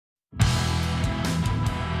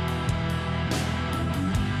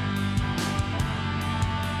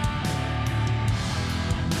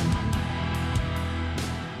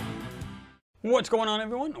What's going on,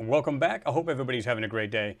 everyone? Welcome back. I hope everybody's having a great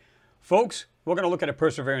day. Folks, we're going to look at a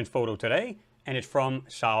Perseverance photo today, and it's from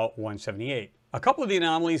SAL 178. A couple of the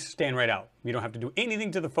anomalies stand right out. You don't have to do anything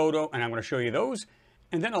to the photo, and I'm going to show you those.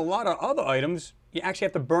 And then a lot of other items, you actually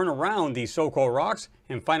have to burn around these so-called rocks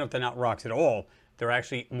and find out they're not rocks at all. They're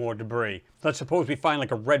actually more debris. Let's suppose we find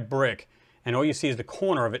like a red brick, and all you see is the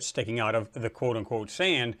corner of it sticking out of the quote-unquote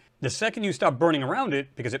sand. The second you stop burning around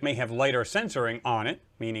it, because it may have lighter sensoring on it,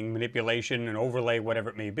 meaning manipulation and overlay, whatever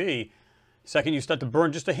it may be, second you start to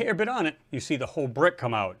burn just a hair bit on it, you see the whole brick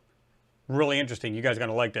come out. Really interesting. You guys are going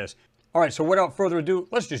to like this. All right, so without further ado,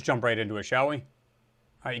 let's just jump right into it, shall we? All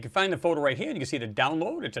right, you can find the photo right here. You can see the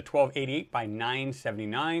download. It's a 1288 by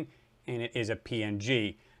 979, and it is a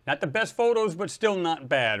PNG. Not the best photos, but still not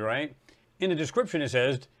bad, right? In the description, it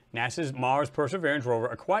says, NASA's Mars Perseverance rover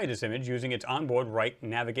acquired this image using its onboard right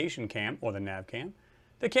navigation cam, or the nav cam.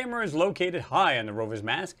 The camera is located high on the rover's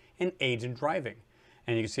mast and aids in driving.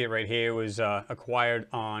 And you can see it right here. It was acquired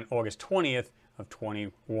on August 20th of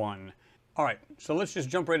 21. All right, so let's just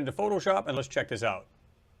jump right into Photoshop and let's check this out.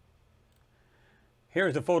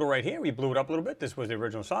 Here's the photo right here. We blew it up a little bit. This was the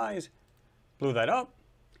original size. Blew that up.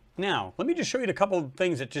 Now, let me just show you a couple of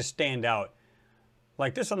things that just stand out.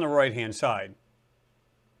 Like this on the right-hand side.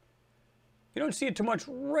 You don't see it too much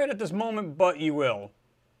right at this moment, but you will.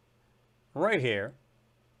 Right here.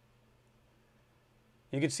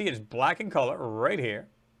 You can see it's black in color right here.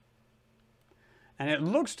 And it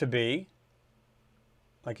looks to be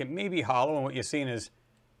like it may be hollow, and what you're seeing is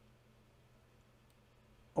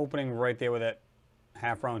opening right there where that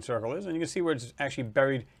half-round circle is. And you can see where it's actually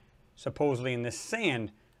buried supposedly in this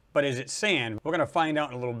sand. But is it sand? We're going to find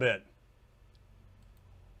out in a little bit.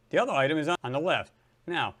 The other item is on the left.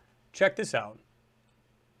 Now, check this out.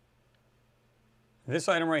 This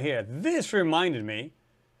item right here. This reminded me,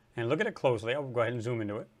 and look at it closely. I'll go ahead and zoom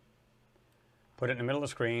into it. Put it in the middle of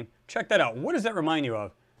the screen. Check that out. What does that remind you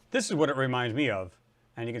of? This is what it reminds me of.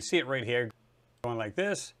 And you can see it right here going like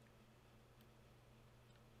this.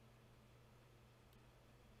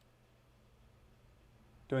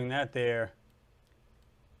 Doing that there.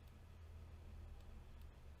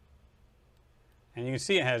 And you can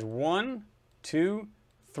see it has 1, 2,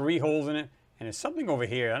 3 holes in it. And there's something over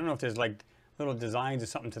here. I don't know if there's like little designs or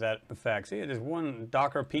something to that effect. See, there's one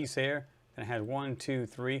darker piece here. And it has 1, 2,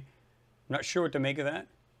 3. I'm not sure what to make of that.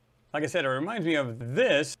 Like I said, it reminds me of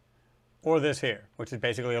this or this here, which is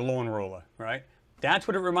basically a lawn roller, right? That's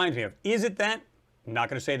what it reminds me of. Is it that? I'm not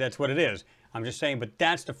going to say that's what it is. I'm just saying, but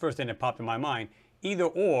that's the first thing that popped in my mind. Either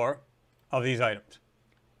or of these items.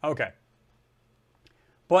 Okay.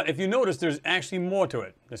 But if you notice, there's actually more to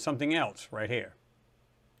it. There's something else right here.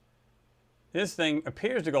 This thing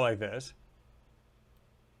appears to go like this.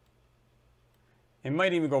 It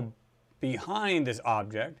might even go behind this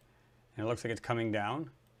object. And it looks like it's coming down.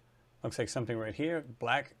 Looks like something right here,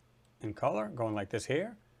 black in color, going like this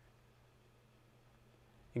here.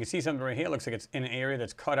 You can see something right here. Looks like it's in an area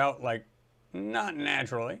that's cut out like not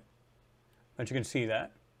naturally. But you can see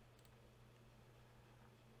that.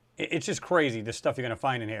 It's just crazy, the stuff you're going to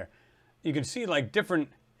find in here. You can see like different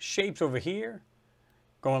shapes over here,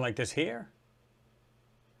 going like this here.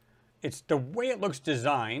 It's the way it looks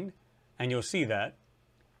designed, and you'll see that.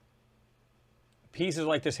 Pieces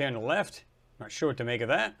like this here on the left, not sure what to make of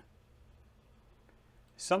that.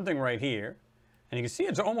 Something right here, and you can see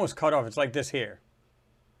it's almost cut off. It's like this here.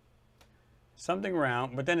 Something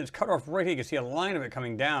round, but then it's cut off right here. You can see a line of it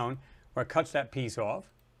coming down where it cuts that piece off.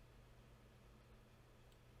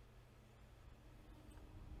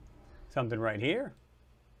 Something right here.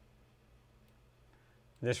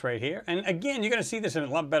 This right here. And again, you're going to see this in a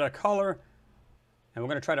lot better color. And we're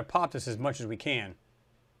going to try to pop this as much as we can.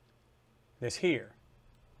 This here.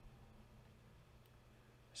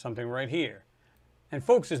 Something right here. And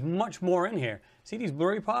folks, there's much more in here. See these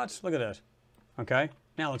blurry spots? Look at this. Okay.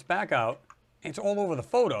 Now let's back out. It's all over the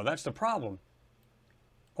photo. That's the problem.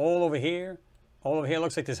 All over here. All over here.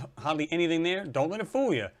 Looks like there's hardly anything there. Don't let it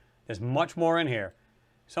fool you. There's much more in here.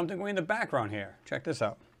 Something way in the background here. Check this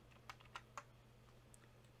out.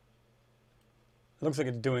 It looks like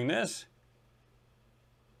it's doing this.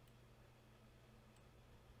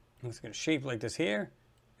 Looks like it's shaped like this here.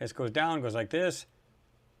 This goes down, goes like this.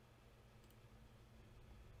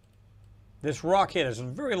 This rock here, there's a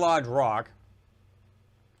very large rock.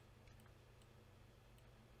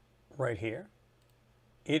 Right here.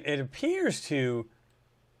 It appears to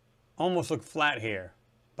almost look flat here,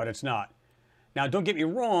 but it's not. Now, don't get me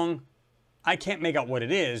wrong, I can't make out what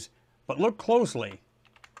it is, but look closely.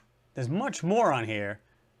 There's much more on here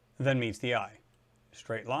than meets the eye.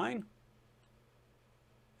 Straight line.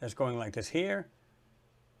 That's going like this here.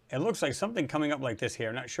 it looks like something coming up like this here.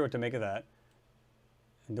 I'm not sure what to make of that.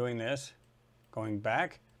 And doing this, going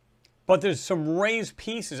back. But there's some raised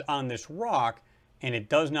pieces on this rock, and it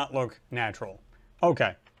does not look natural.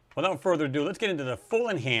 Okay, without further ado, let's get into the full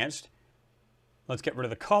enhanced. Let's get rid of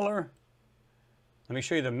the color. Let me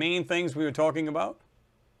show you the main things we were talking about.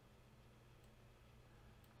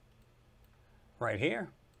 Right here.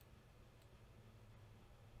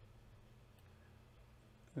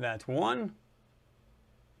 That's one.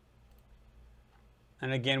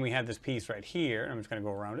 And again, we have this piece right here. I'm just going to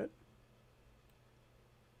go around it.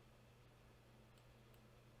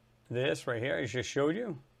 This right here, I just showed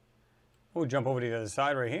you. We'll jump over to the other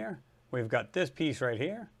side right here. We've got this piece right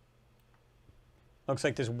here. Looks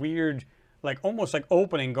like this weird, like almost like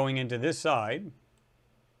opening going into this side.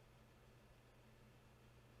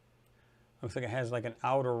 Looks like it has like an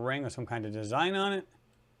outer ring or some kind of design on it.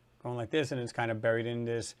 Going like this, and it's kind of buried in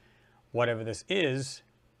this, whatever this is,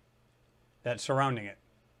 that's surrounding it.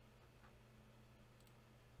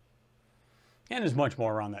 And there's much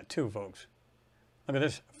more around that too, folks. Look at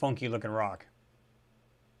this funky looking rock.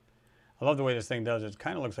 I love the way this thing does it. It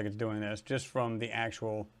kind of looks like it's doing this just from the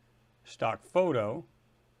actual stock photo.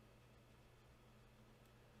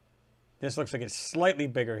 This looks like it's slightly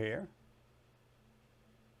bigger here.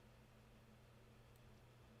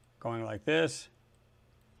 Going like this.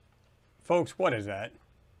 Folks, what is that?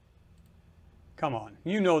 Come on.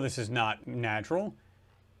 You know this is not natural.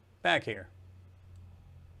 Back here.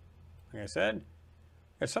 Like I said,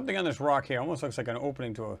 there's something on this rock here. Almost looks like an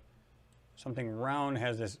opening to something round.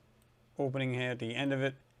 Has this opening here at the end of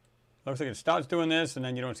it. Looks like it starts doing this, and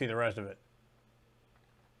then you don't see the rest of it.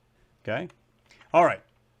 Okay? All right.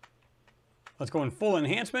 Let's go in full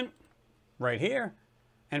enhancement right here.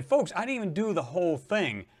 And folks, I didn't even do the whole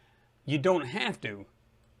thing. You don't have to,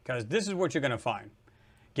 because this is what you're going to find.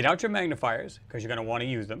 Get out your magnifiers, because you're going to want to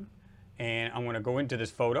use them. And I'm going to go into this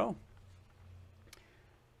photo.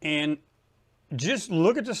 And just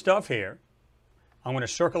look at the stuff here. I'm going to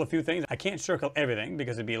circle a few things. I can't circle everything,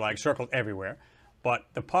 because it'd be like circled everywhere. But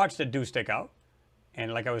the parts that do stick out,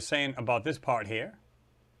 and like I was saying about this part here,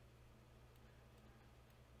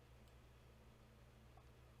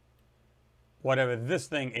 whatever this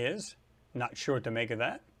thing is, not sure what to make of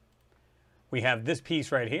that. We have this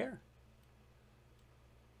piece right here.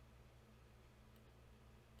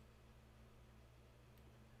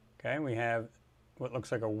 Okay, we have what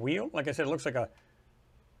looks like a wheel. Like I said, it looks like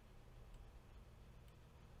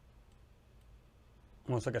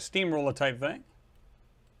almost like a steamroller type thing.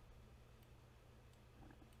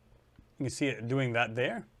 You can see it doing that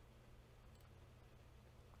there.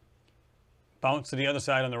 Bounce to the other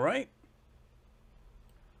side on the right.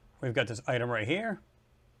 We've got this item right here.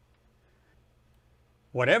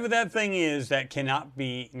 Whatever that thing is, that cannot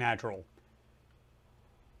be natural.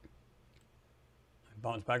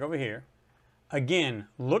 Bounce back over here. Again,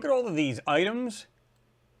 look at all of these items,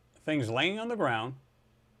 things laying on the ground.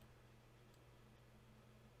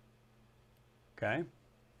 Okay.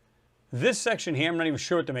 This section here, I'm not even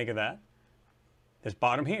sure what to make of that. This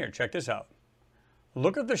bottom here, check this out.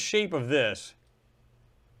 Look at the shape of this.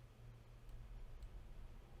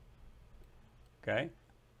 Okay.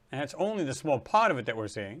 And that's only the small part of it that we're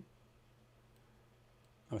seeing.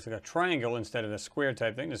 Looks like a triangle instead of a square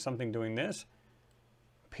type thing. There's something doing this.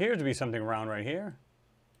 Appears to be something round right here.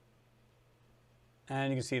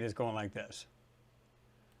 And you can see this going like this.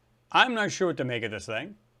 I'm not sure what to make of this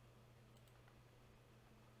thing.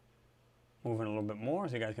 Moving a little bit more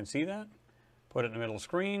so you guys can see that. Put it in the middle of the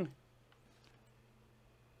screen.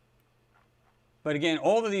 But again,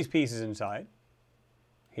 all of these pieces inside.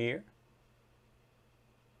 Here.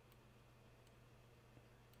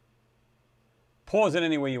 Pause it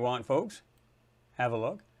any way you want, folks. Have a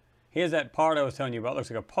look. Here's that part I was telling you about. It looks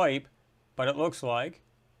like a pipe, but it looks like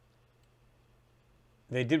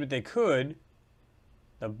they did what they could.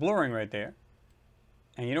 The blurring right there.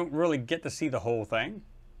 And you don't really get to see the whole thing.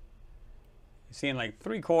 You're seeing like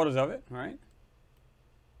 3/4 of it, right?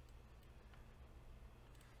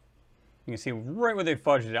 You can see right where they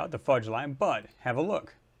fudged it out, the fudge line, but have a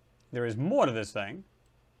look. There is more to this thing.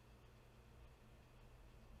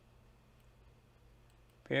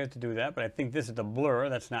 Appears to do that, but I think this is the blur.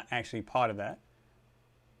 That's not actually part of that.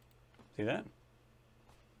 See that?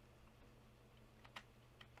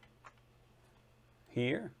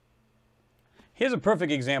 Here. Here's a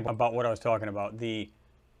perfect example about what I was talking about, the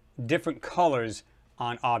different colors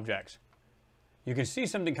on objects. You can see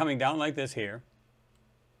something coming down like this here,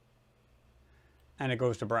 and it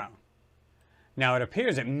goes to brown. Now it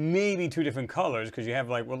appears it may be two different colors because you have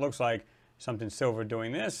like what looks like something silver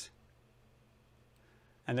doing this.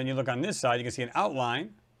 And then you look on this side, you can see an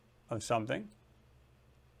outline of something,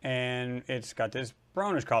 and it's got this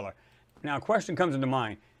brownish color. Now, a question comes into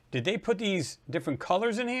mind. Did they put these different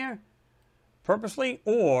colors in here purposely,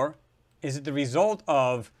 or is it the result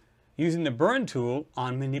of using the burn tool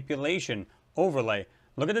on manipulation overlay?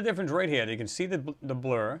 Look at the difference right here. You can see the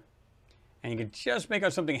blur, and you can just make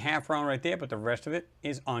out something half round right there, but the rest of it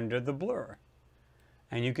is under the blur.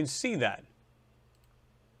 And you can see that.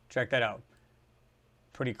 Check that out.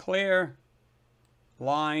 Pretty clear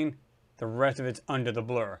line. The rest of it's under the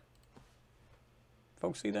blur.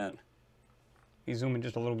 Folks, see that? You zoom in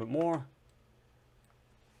just a little bit more.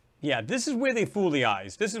 Yeah, this is where they fool the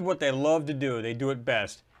eyes. This is what they love to do. They do it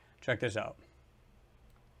best. Check this out.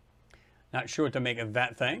 Not sure what to make of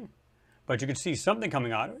that thing, but you can see something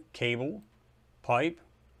coming out of it. Cable, pipe,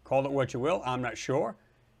 call it what you will. I'm not sure.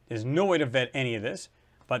 There's no way to vet any of this,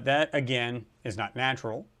 but that, again, is not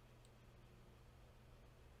natural.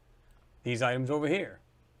 These items over here.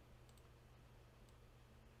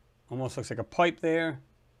 Almost looks like a pipe there.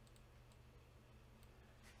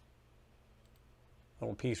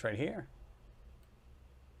 Little piece right here.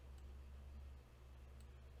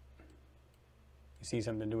 You see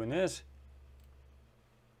something doing this.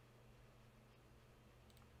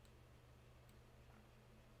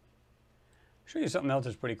 Show you something else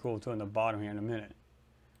that's pretty cool too on the bottom here in a minute.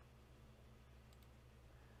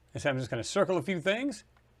 This time I'm just going to circle a few things.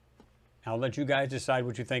 I'll let you guys decide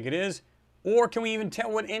what you think it is. Or can we even tell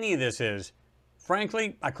what any of this is?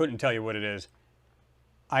 Frankly, I couldn't tell you what it is.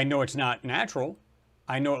 I know it's not natural.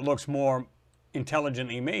 I know it looks more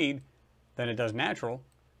intelligently made than it does natural.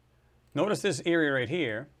 Notice this area right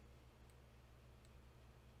here.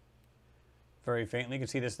 Very faintly, you can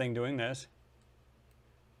see this thing doing this.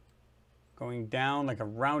 Going down like a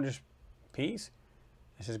roundish piece.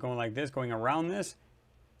 This is going like this, going around this.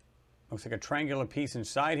 Looks like a triangular piece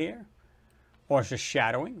inside here. Or it's just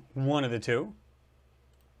shadowing, one of the two.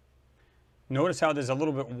 Notice how there's a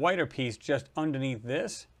little bit whiter piece just underneath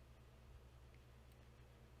this.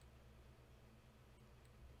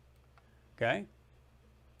 Okay.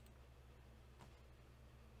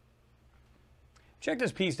 Check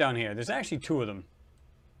this piece down here. There's actually two of them.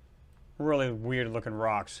 Really weird looking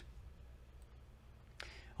rocks.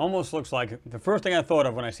 Almost looks like, the first thing I thought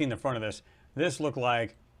of when I seen the front of this looked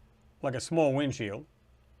like a small windshield.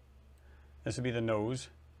 This would be the nose.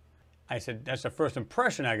 I said, that's the first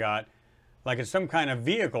impression I got, like it's some kind of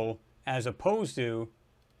vehicle as opposed to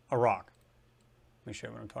a rock. Let me show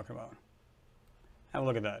you what I'm talking about. Have a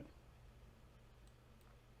look at that.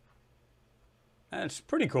 That's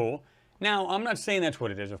pretty cool. Now, I'm not saying that's what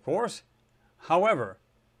it is, of course. However,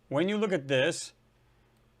 when you look at this,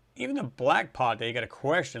 even the black pot there, you got a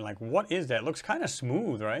question, like, what is that? It looks kind of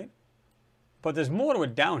smooth, right? But there's more to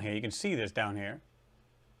it down here. You can see this down here.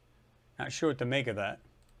 Not sure what to make of that.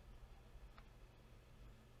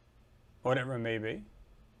 Whatever it may be.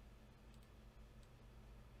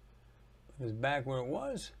 Put this back where it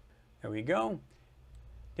was. There we go.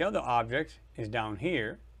 The other object is down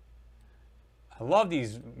here. I love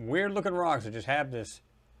these weird looking rocks that just have this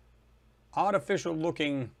artificial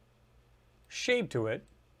looking shape to it.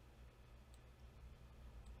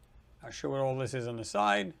 Not sure what all this is on the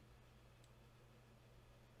side.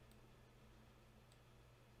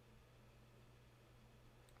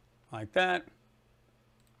 Like that.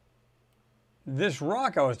 This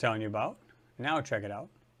rock I was telling you about, now check it out.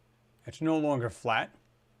 It's no longer flat,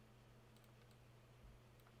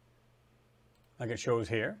 like it shows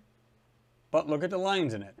here, but look at the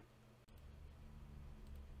lines in it.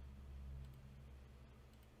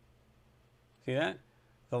 See that?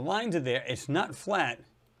 The lines are there. It's not flat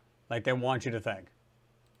like they want you to think.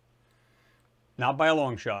 Not by a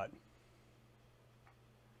long shot.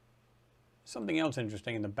 Something else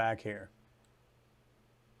interesting in the back here.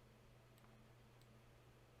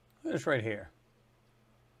 Look at this right here.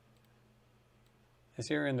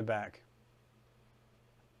 This area in the back.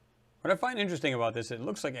 What I find interesting about this, it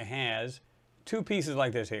looks like it has two pieces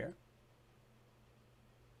like this here.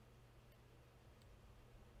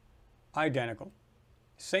 Identical.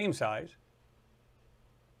 Same size.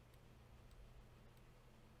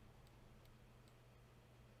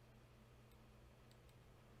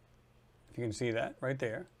 If you can see that right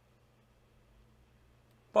there.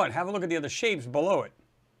 But have a look at the other shapes below it.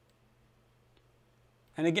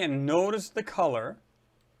 And again, notice the color.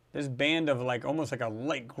 This band of like almost like a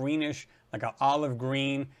light greenish, like an olive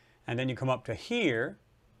green. And then you come up to here,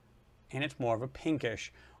 and it's more of a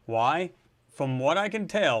pinkish. Why? From what I can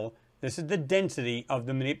tell, this is the density of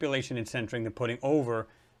the manipulation and centering they're putting over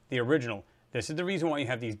the original. This is the reason why you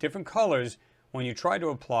have these different colors when you try to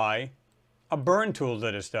apply a burn tool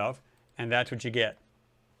to this stuff, and that's what you get.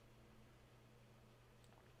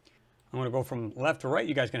 I'm going to go from left to right.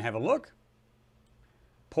 You guys can have a look.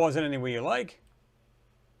 Pause it any way you like.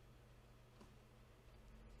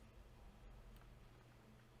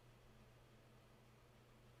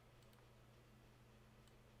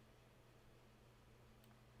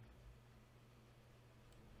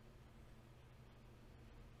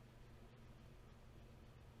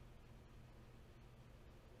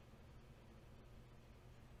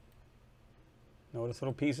 Notice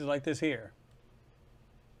little pieces like this here.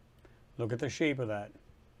 Look at the shape of that.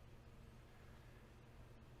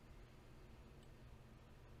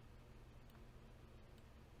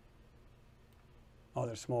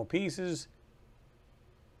 Other small pieces.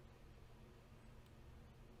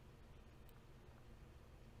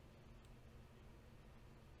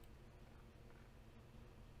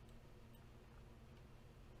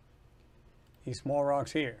 These small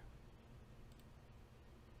rocks here.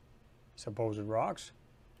 Supposed rocks.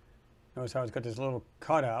 Notice how it's got this little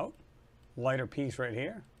cutout, lighter piece right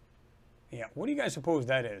here. Yeah, what do you guys suppose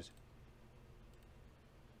that is?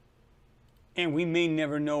 And we may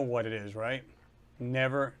never know what it is, right?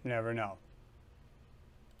 Never know.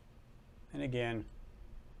 And again,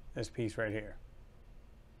 this piece right here.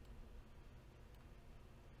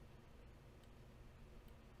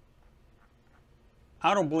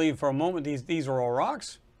 I don't believe for a moment these are all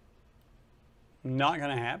rocks. Not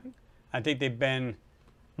going to happen. I think they've been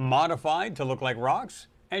modified to look like rocks.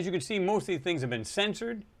 As you can see, most of these things have been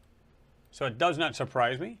censored, so it does not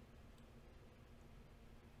surprise me.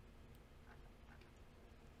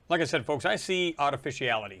 Like I said, folks, I see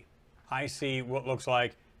artificiality. I see what looks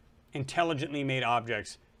like intelligently made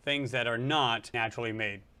objects, things that are not naturally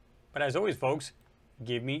made. But as always, folks,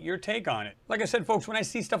 give me your take on it. Like I said, folks, when I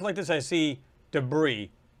see stuff like this, I see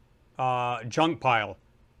debris, junk pile,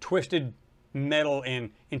 twisted metal, and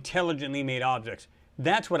intelligently made objects.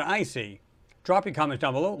 That's what I see. Drop your comments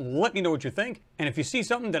down below. Let me know what you think. And if you see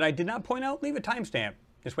something that I did not point out, leave a timestamp.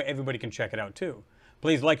 This way everybody can check it out too.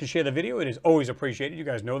 Please like and share the video. It is always appreciated. You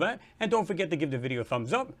guys know that. And don't forget to give the video a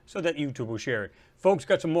thumbs up so that YouTube will share it. Folks,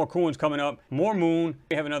 got some more cool ones coming up. More moon.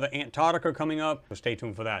 We have another Antarctica coming up. So stay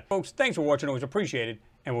tuned for that. Folks, thanks for watching. Always appreciated.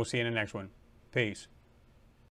 And we'll see you in the next one. Peace.